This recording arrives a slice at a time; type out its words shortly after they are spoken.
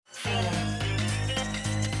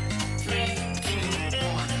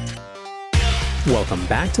Welcome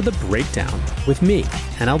back to The Breakdown with me,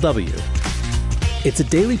 NLW. It's a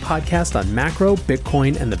daily podcast on macro,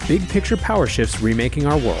 Bitcoin, and the big picture power shifts remaking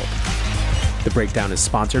our world. The Breakdown is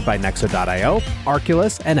sponsored by Nexo.io,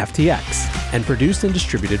 Arculus, and FTX, and produced and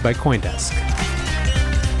distributed by CoinDesk.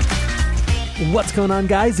 What's going on,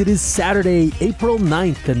 guys? It is Saturday, April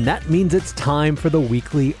 9th, and that means it's time for the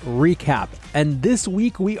weekly recap. And this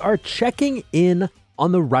week, we are checking in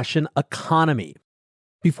on the Russian economy.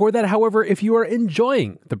 Before that, however, if you are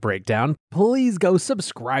enjoying The Breakdown, please go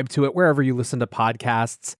subscribe to it wherever you listen to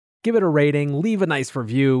podcasts, give it a rating, leave a nice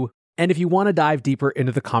review, and if you want to dive deeper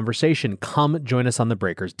into the conversation, come join us on the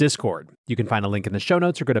Breakers Discord. You can find a link in the show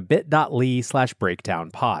notes or go to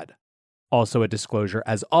bit.ly/breakdownpod. Also a disclosure,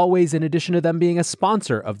 as always, in addition to them being a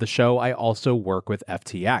sponsor of the show, I also work with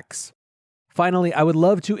FTX. Finally, I would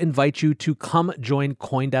love to invite you to come join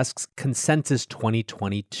CoinDesk's Consensus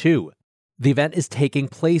 2022. The event is taking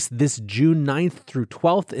place this June 9th through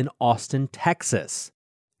 12th in Austin, Texas.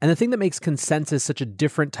 And the thing that makes Consensus such a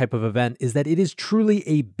different type of event is that it is truly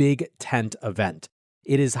a big tent event.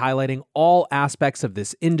 It is highlighting all aspects of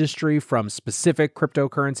this industry, from specific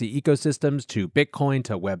cryptocurrency ecosystems to Bitcoin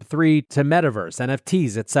to Web3 to Metaverse,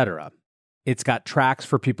 NFTs, etc. It's got tracks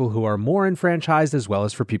for people who are more enfranchised as well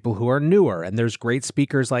as for people who are newer, and there's great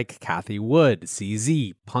speakers like Cathie Wood,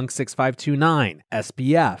 CZ, Punk6529,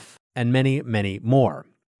 SBF, and many, many more.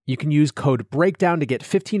 You can use code BREAKDOWN to get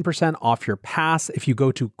 15% off your pass if you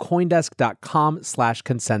go to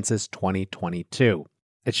coindesk.com/consensus2022.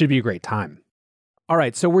 It should be a great time. All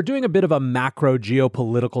right, so we're doing a bit of a macro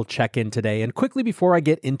geopolitical check-in today, and quickly before I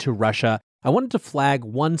get into Russia, I wanted to flag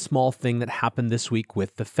one small thing that happened this week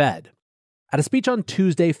with the Fed. At a speech on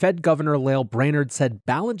Tuesday, Fed Governor Lael Brainard said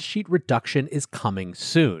balance sheet reduction is coming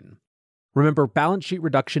soon. Remember, balance sheet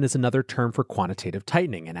reduction is another term for quantitative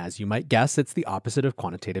tightening, and as you might guess, it's the opposite of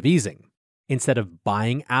quantitative easing. Instead of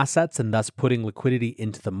buying assets and thus putting liquidity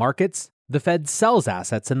into the markets, the Fed sells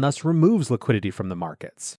assets and thus removes liquidity from the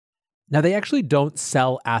markets. Now, they actually don't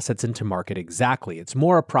sell assets into market exactly. It's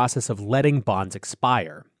more a process of letting bonds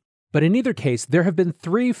expire. But in either case, there have been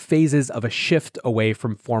three phases of a shift away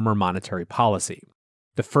from former monetary policy.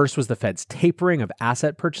 The first was the Fed's tapering of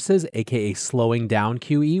asset purchases, aka slowing down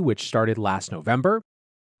QE, which started last November.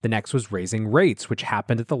 The next was raising rates, which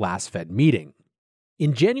happened at the last Fed meeting.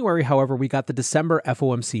 In January, however, we got the December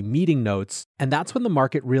FOMC meeting notes, and that's when the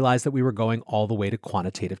market realized that we were going all the way to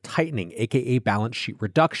quantitative tightening, aka balance sheet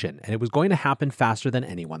reduction, and it was going to happen faster than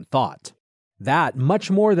anyone thought. That,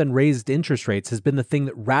 much more than raised interest rates, has been the thing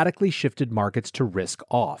that radically shifted markets to risk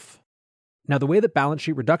off. Now, the way that balance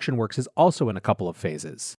sheet reduction works is also in a couple of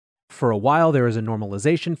phases. For a while, there is a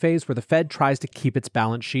normalization phase where the Fed tries to keep its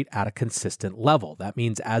balance sheet at a consistent level. That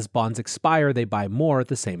means as bonds expire, they buy more at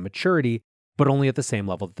the same maturity, but only at the same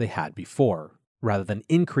level that they had before, rather than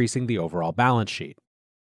increasing the overall balance sheet.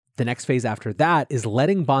 The next phase after that is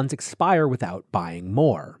letting bonds expire without buying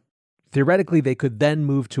more. Theoretically, they could then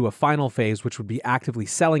move to a final phase, which would be actively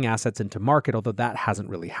selling assets into market, although that hasn't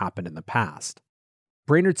really happened in the past.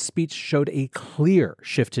 Brainard's speech showed a clear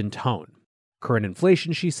shift in tone. Current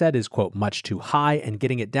inflation, she said, is, quote, much too high, and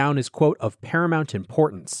getting it down is, quote, of paramount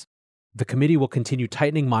importance. The committee will continue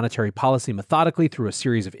tightening monetary policy methodically through a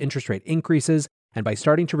series of interest rate increases and by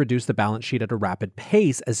starting to reduce the balance sheet at a rapid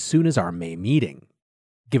pace as soon as our May meeting.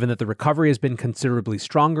 Given that the recovery has been considerably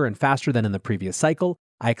stronger and faster than in the previous cycle,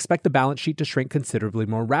 I expect the balance sheet to shrink considerably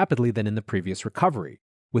more rapidly than in the previous recovery,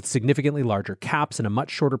 with significantly larger caps and a much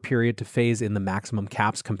shorter period to phase in the maximum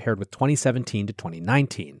caps compared with 2017 to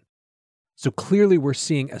 2019. So clearly we're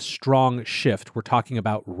seeing a strong shift. We're talking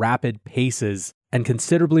about rapid paces and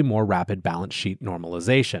considerably more rapid balance sheet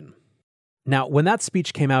normalization. Now, when that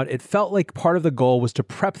speech came out, it felt like part of the goal was to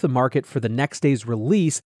prep the market for the next day's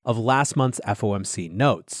release of last month's FOMC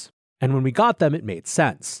notes. And when we got them, it made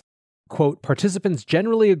sense. Quote, participants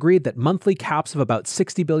generally agreed that monthly caps of about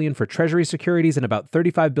 $60 billion for Treasury securities and about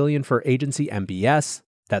 $35 billion for agency MBS,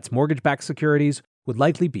 that's mortgage-backed securities, would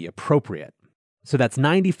likely be appropriate. So that's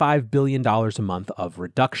 $95 billion a month of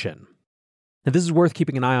reduction. Now, this is worth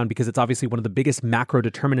keeping an eye on because it's obviously one of the biggest macro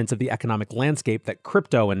determinants of the economic landscape that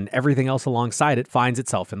crypto and everything else alongside it finds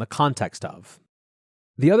itself in the context of.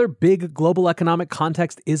 The other big global economic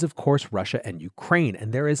context is, of course, Russia and Ukraine,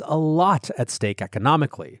 and there is a lot at stake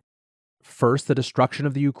economically. First, the destruction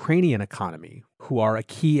of the Ukrainian economy, who are a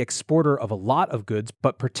key exporter of a lot of goods,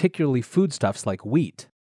 but particularly foodstuffs like wheat.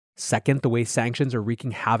 Second, the way sanctions are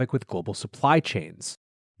wreaking havoc with global supply chains.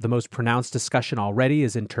 The most pronounced discussion already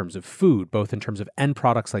is in terms of food, both in terms of end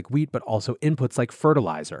products like wheat, but also inputs like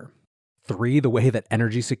fertilizer. 3, the way that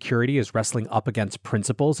energy security is wrestling up against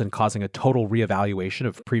principles and causing a total reevaluation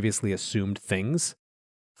of previously assumed things.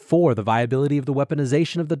 4, the viability of the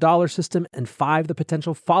weaponization of the dollar system. And 5, the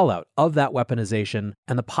potential fallout of that weaponization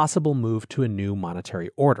and the possible move to a new monetary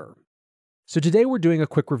order. So today we're doing a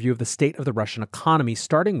quick review of the state of the Russian economy,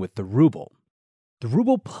 starting with the ruble. The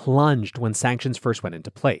ruble plunged when sanctions first went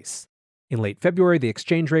into place. In late February, the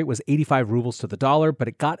exchange rate was 85 rubles to the dollar, but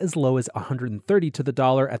it got as low as 130 to the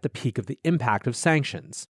dollar at the peak of the impact of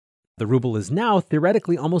sanctions. The ruble is now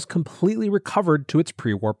theoretically almost completely recovered to its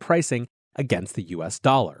pre-war pricing against the US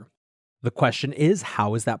dollar. The question is,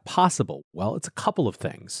 how is that possible? Well, it's a couple of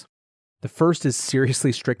things. The first is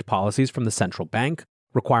seriously strict policies from the central bank,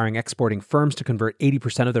 requiring exporting firms to convert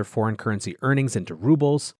 80% of their foreign currency earnings into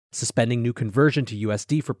rubles, suspending new conversion to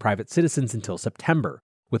USD for private citizens until September,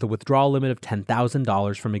 with a withdrawal limit of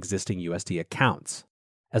 $10,000 from existing USD accounts.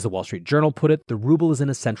 As the Wall Street Journal put it, the ruble is in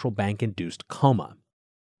a central bank-induced coma.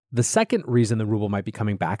 The second reason the ruble might be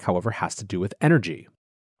coming back, however, has to do with energy.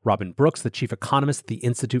 Robin Brooks, the chief economist at the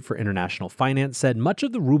Institute for International Finance, said much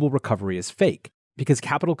of the ruble recovery is fake because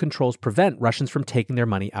capital controls prevent Russians from taking their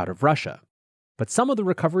money out of Russia. But some of the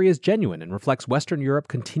recovery is genuine and reflects Western Europe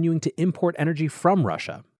continuing to import energy from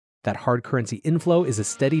Russia. That hard currency inflow is a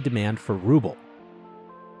steady demand for ruble.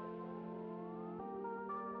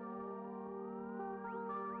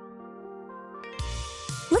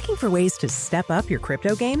 Looking for ways to step up your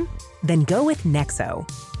crypto game? Then go with Nexo.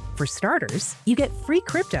 For starters, you get free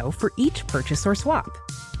crypto for each purchase or swap.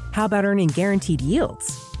 How about earning guaranteed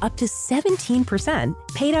yields? Up to 17%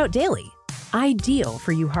 paid out daily. Ideal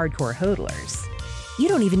for you hardcore hodlers. You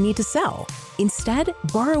don't even need to sell. Instead,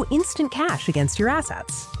 borrow instant cash against your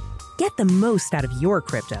assets. Get the most out of your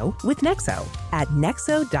crypto with Nexo at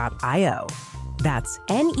nexo.io. That's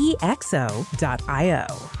NEXO.io.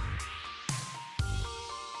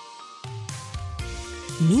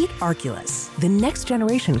 Meet Arculus, the next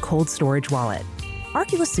generation cold storage wallet.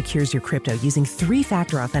 Arculus secures your crypto using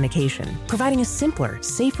 3-factor authentication, providing a simpler,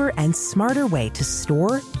 safer, and smarter way to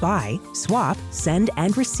store, buy, swap, send,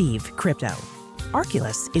 and receive crypto.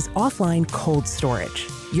 Arculus is offline cold storage.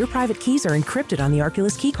 Your private keys are encrypted on the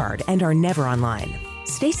Arculus keycard and are never online.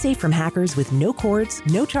 Stay safe from hackers with no cords,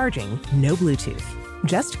 no charging, no Bluetooth.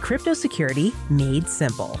 Just crypto security made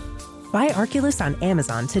simple. Buy Arculus on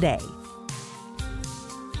Amazon today.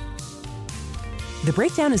 The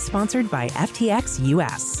breakdown is sponsored by FTX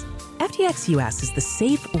US. FTX US is the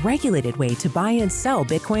safe, regulated way to buy and sell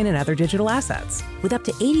Bitcoin and other digital assets, with up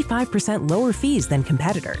to 85% lower fees than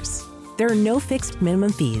competitors. There are no fixed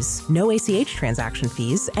minimum fees, no ACH transaction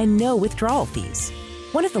fees, and no withdrawal fees.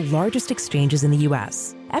 One of the largest exchanges in the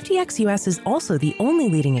US, FTX US is also the only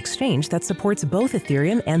leading exchange that supports both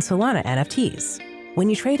Ethereum and Solana NFTs.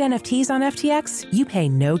 When you trade NFTs on FTX, you pay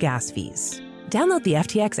no gas fees. Download the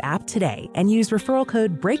FTX app today and use referral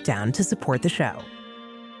code BREAKDOWN to support the show.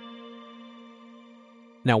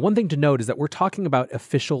 Now, one thing to note is that we're talking about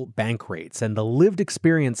official bank rates, and the lived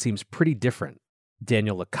experience seems pretty different.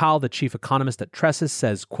 Daniel Lacal, the chief economist at Tressis,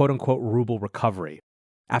 says, quote-unquote, ruble recovery.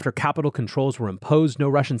 After capital controls were imposed, no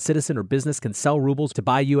Russian citizen or business can sell rubles to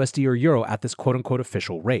buy USD or euro at this quote-unquote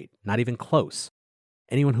official rate. Not even close.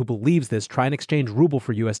 Anyone who believes this, try and exchange ruble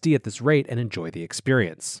for USD at this rate and enjoy the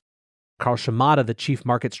experience. Carl Shimada, the chief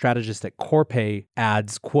market strategist at Corpay,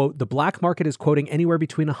 adds, quote, the black market is quoting anywhere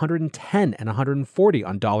between 110 and 140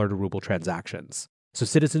 on dollar to ruble transactions. So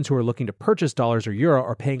citizens who are looking to purchase dollars or euro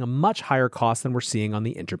are paying a much higher cost than we're seeing on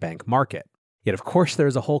the interbank market. Yet, of course,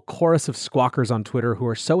 there's a whole chorus of squawkers on Twitter who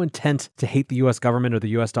are so intent to hate the US government or the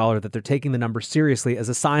US dollar that they're taking the number seriously as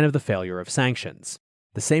a sign of the failure of sanctions.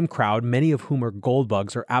 The same crowd, many of whom are gold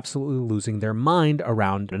bugs, are absolutely losing their mind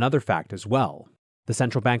around another fact as well. The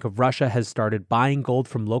Central Bank of Russia has started buying gold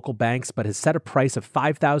from local banks, but has set a price of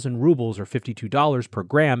 5,000 rubles or $52 per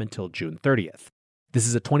gram until June 30th. This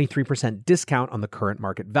is a 23% discount on the current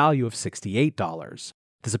market value of $68.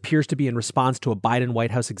 This appears to be in response to a Biden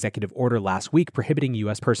White House executive order last week prohibiting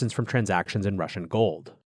U.S. persons from transactions in Russian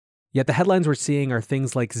gold. Yet the headlines we're seeing are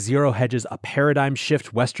things like zero hedges, a paradigm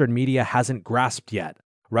shift Western media hasn't grasped yet,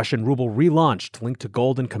 Russian ruble relaunched linked to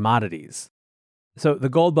gold and commodities. So the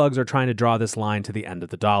gold bugs are trying to draw this line to the end of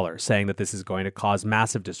the dollar, saying that this is going to cause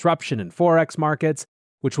massive disruption in forex markets,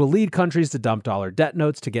 which will lead countries to dump dollar debt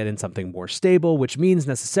notes to get in something more stable, which means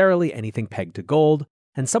necessarily anything pegged to gold.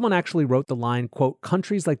 And someone actually wrote the line, quote,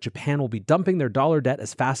 countries like Japan will be dumping their dollar debt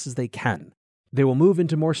as fast as they can. They will move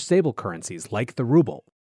into more stable currencies like the ruble.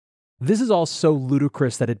 This is all so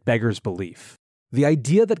ludicrous that it beggars belief. The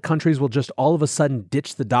idea that countries will just all of a sudden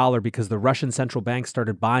ditch the dollar because the Russian central bank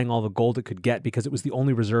started buying all the gold it could get because it was the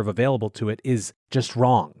only reserve available to it is just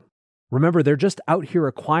wrong. Remember, they're just out here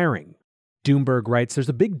acquiring. Doomberg writes, there's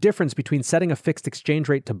a big difference between setting a fixed exchange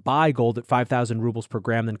rate to buy gold at 5,000 rubles per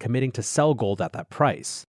gram than committing to sell gold at that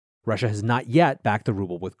price. Russia has not yet backed the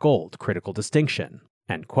ruble with gold. Critical distinction.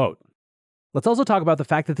 End quote. Let's also talk about the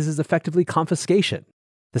fact that this is effectively confiscation.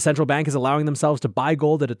 The central bank is allowing themselves to buy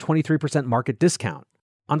gold at a 23% market discount.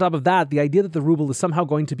 On top of that, the idea that the ruble is somehow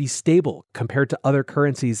going to be stable compared to other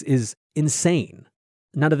currencies is insane.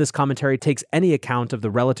 None of this commentary takes any account of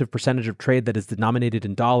the relative percentage of trade that is denominated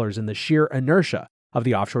in dollars and the sheer inertia of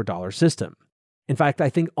the offshore dollar system. In fact, I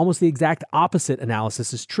think almost the exact opposite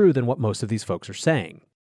analysis is true than what most of these folks are saying.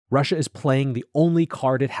 Russia is playing the only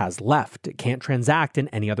card it has left. It can't transact in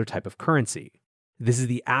any other type of currency. This is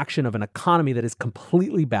the action of an economy that is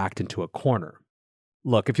completely backed into a corner.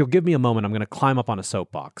 Look, if you'll give me a moment, I'm going to climb up on a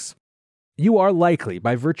soapbox. You are likely,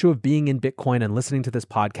 by virtue of being in Bitcoin and listening to this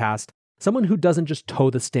podcast, someone who doesn't just toe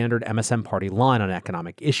the standard MSM party line on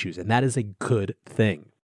economic issues, and that is a good thing.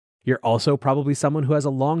 You're also probably someone who has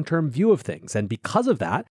a long-term view of things, and because of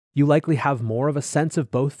that, you likely have more of a sense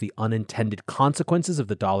of both the unintended consequences of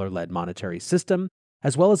the dollar-led monetary system,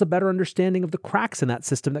 as well as a better understanding of the cracks in that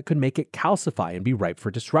system that could make it calcify and be ripe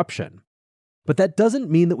for disruption. But that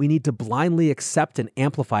doesn't mean that we need to blindly accept and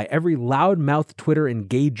amplify every loudmouth Twitter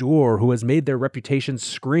engageur who has made their reputation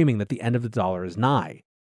screaming that the end of the dollar is nigh.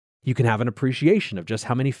 You can have an appreciation of just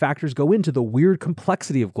how many factors go into the weird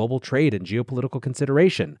complexity of global trade and geopolitical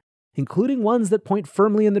consideration, including ones that point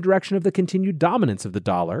firmly in the direction of the continued dominance of the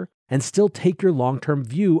dollar, and still take your long-term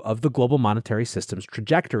view of the global monetary system's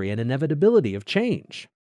trajectory and inevitability of change.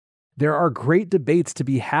 There are great debates to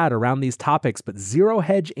be had around these topics, but zero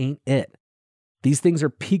hedge ain't it. These things are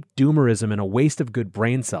peak doomerism and a waste of good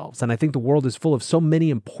brain cells, and I think the world is full of so many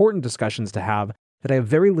important discussions to have that I have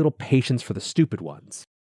very little patience for the stupid ones.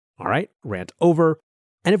 All right, rant over.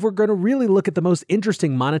 And if we're going to really look at the most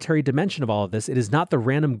interesting monetary dimension of all of this, it is not the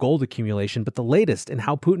random gold accumulation, but the latest in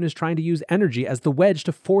how Putin is trying to use energy as the wedge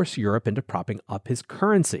to force Europe into propping up his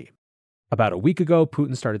currency. About a week ago,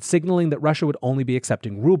 Putin started signaling that Russia would only be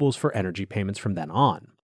accepting rubles for energy payments from then on.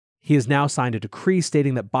 He has now signed a decree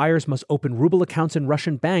stating that buyers must open ruble accounts in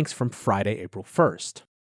Russian banks from Friday, April 1st.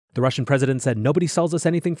 The Russian president said, "Nobody sells us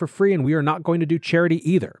anything for free, and we are not going to do charity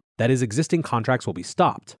either. That is, existing contracts will be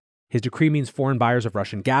stopped." His decree means foreign buyers of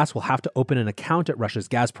Russian gas will have to open an account at Russia's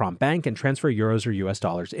Gazprom Bank and transfer euros or US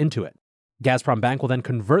dollars into it. Gazprom Bank will then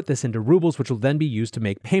convert this into rubles, which will then be used to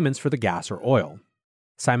make payments for the gas or oil.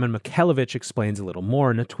 Simon Mikhailovich explains a little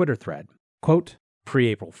more in a Twitter thread. Quote,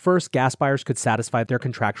 pre-April 1st, gas buyers could satisfy their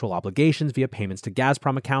contractual obligations via payments to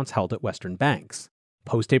Gazprom accounts held at Western banks.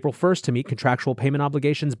 Post-April 1st, to meet contractual payment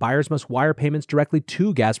obligations, buyers must wire payments directly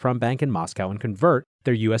to Gazprom Bank in Moscow and convert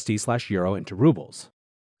their USD/euro into rubles.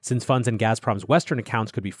 Since funds in Gazprom's Western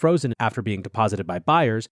accounts could be frozen after being deposited by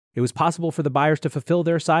buyers, it was possible for the buyers to fulfill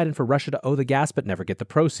their side and for Russia to owe the gas but never get the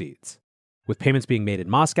proceeds. With payments being made in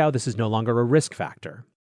Moscow, this is no longer a risk factor.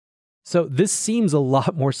 So this seems a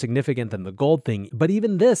lot more significant than the gold thing, but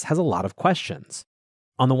even this has a lot of questions.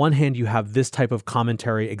 On the one hand, you have this type of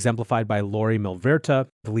commentary exemplified by Lori Milverta,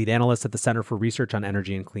 the lead analyst at the Center for Research on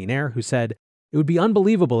Energy and Clean Air, who said, "It would be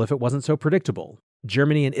unbelievable if it wasn't so predictable.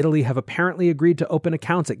 Germany and Italy have apparently agreed to open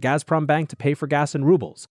accounts at Gazprom Bank to pay for gas in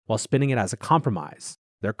rubles, while spinning it as a compromise.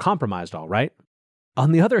 They're compromised, all right."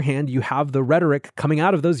 On the other hand, you have the rhetoric coming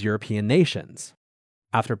out of those European nations.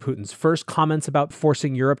 After Putin's first comments about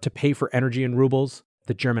forcing Europe to pay for energy in rubles,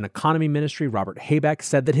 the German Economy Ministry, Robert Habeck,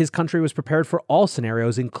 said that his country was prepared for all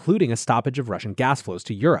scenarios, including a stoppage of Russian gas flows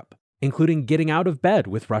to Europe, including getting out of bed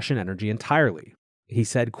with Russian energy entirely. He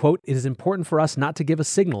said, quote, "It is important for us not to give a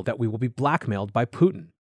signal that we will be blackmailed by Putin."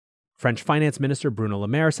 French Finance Minister Bruno Le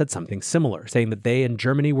Maire said something similar, saying that they and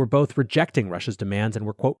Germany were both rejecting Russia's demands and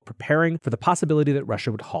were, quote, "preparing for the possibility that Russia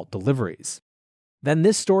would halt deliveries." Then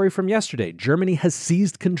this story from yesterday, Germany has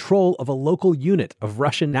seized control of a local unit of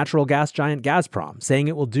Russian natural gas giant Gazprom, saying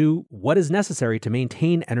it will do what is necessary to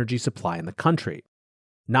maintain energy supply in the country.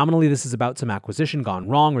 Nominally, this is about some acquisition gone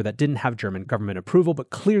wrong or that didn't have German government approval,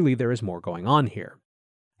 but clearly there is more going on here.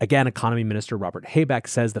 Again, Economy Minister Robert Habeck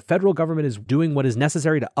says the federal government is doing what is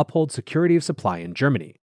necessary to uphold security of supply in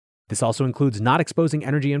Germany. This also includes not exposing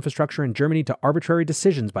energy infrastructure in Germany to arbitrary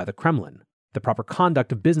decisions by the Kremlin. The proper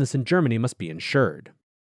conduct of business in Germany must be ensured.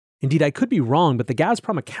 Indeed, I could be wrong, but the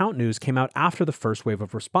Gazprom account news came out after the first wave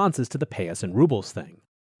of responses to the pay us in rubles thing.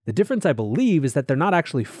 The difference, I believe, is that they're not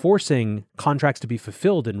actually forcing contracts to be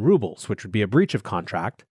fulfilled in rubles, which would be a breach of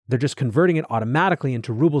contract. They're just converting it automatically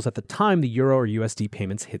into rubles at the time the euro or USD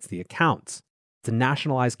payments hits the accounts. It's a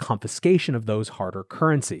nationalized confiscation of those harder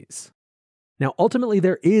currencies. Now, ultimately,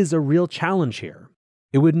 there is a real challenge here.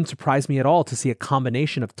 It wouldn't surprise me at all to see a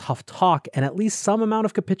combination of tough talk and at least some amount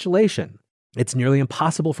of capitulation. It's nearly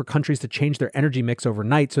impossible for countries to change their energy mix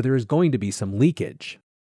overnight, so there is going to be some leakage.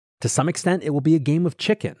 To some extent, it will be a game of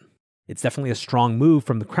chicken. It's definitely a strong move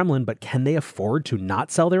from the Kremlin, but can they afford to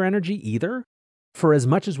not sell their energy either? For as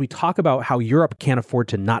much as we talk about how Europe can't afford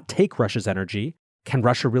to not take Russia's energy, can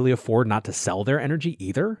Russia really afford not to sell their energy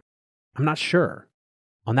either? I'm not sure.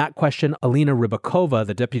 On that question, Alina Rybakova,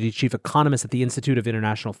 the deputy chief economist at the Institute of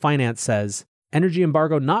International Finance, says, energy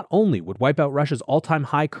embargo not only would wipe out Russia's all-time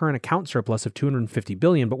high current account surplus of $250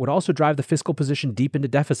 billion, but would also drive the fiscal position deep into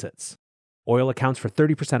deficits. Oil accounts for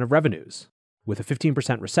 30% of revenues. With a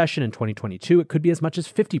 15% recession in 2022, it could be as much as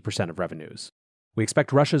 50% of revenues. We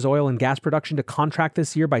expect Russia's oil and gas production to contract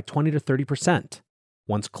this year by 20 to 30%.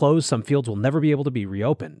 Once closed, some fields will never be able to be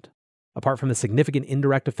reopened. Apart from the significant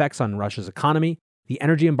indirect effects on Russia's economy, the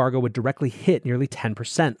energy embargo would directly hit nearly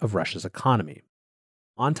 10% of Russia's economy.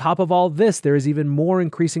 On top of all this, there is even more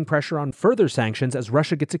increasing pressure on further sanctions as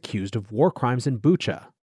Russia gets accused of war crimes in Bucha.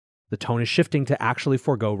 The tone is shifting to actually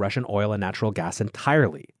forego Russian oil and natural gas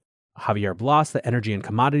entirely. Javier Blas, the energy and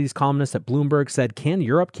commodities columnist at Bloomberg, said, can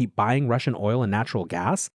Europe keep buying Russian oil and natural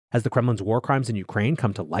gas as the Kremlin's war crimes in Ukraine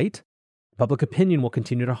come to light? Public opinion will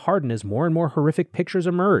continue to harden as more and more horrific pictures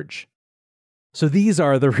emerge. So these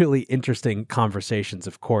are the really interesting conversations,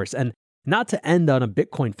 of course, and not to end on a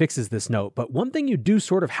Bitcoin fixes this note, but one thing you do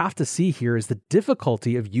sort of have to see here is the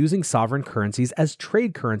difficulty of using sovereign currencies as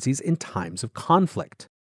trade currencies in times of conflict.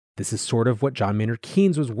 This is sort of what John Maynard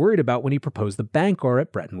Keynes was worried about when he proposed the Bancor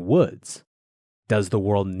at Bretton Woods. Does the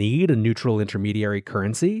world need a neutral intermediary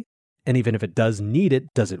currency? And even if it does need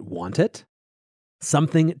it, does it want it?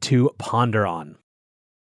 Something to ponder on.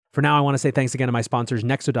 For now, I want to say thanks again to my sponsors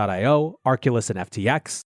Nexo.io, Arculus, and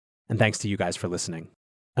FTX, and thanks to you guys for listening.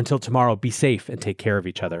 Until tomorrow, be safe and take care of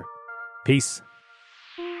each other. Peace.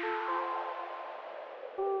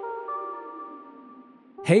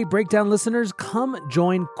 Hey, Breakdown listeners, come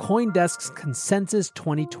join CoinDesk's Consensus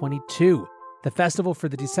 2022, the festival for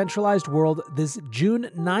the decentralized world, this June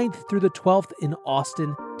 9th through the 12th in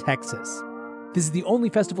Austin, Texas. This is the only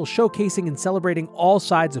festival showcasing and celebrating all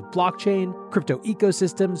sides of blockchain, crypto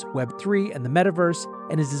ecosystems, Web3, and the metaverse,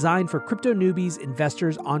 and is designed for crypto newbies,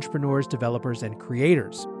 investors, entrepreneurs, developers, and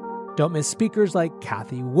creators. Don't miss speakers like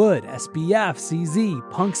Cathie Wood, SBF, CZ,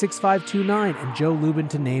 Punk6529, and Joe Lubin,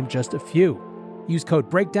 to name just a few. Use code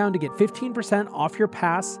BREAKDOWN to get 15% off your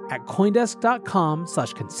pass at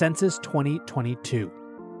coindesk.com/consensus2022.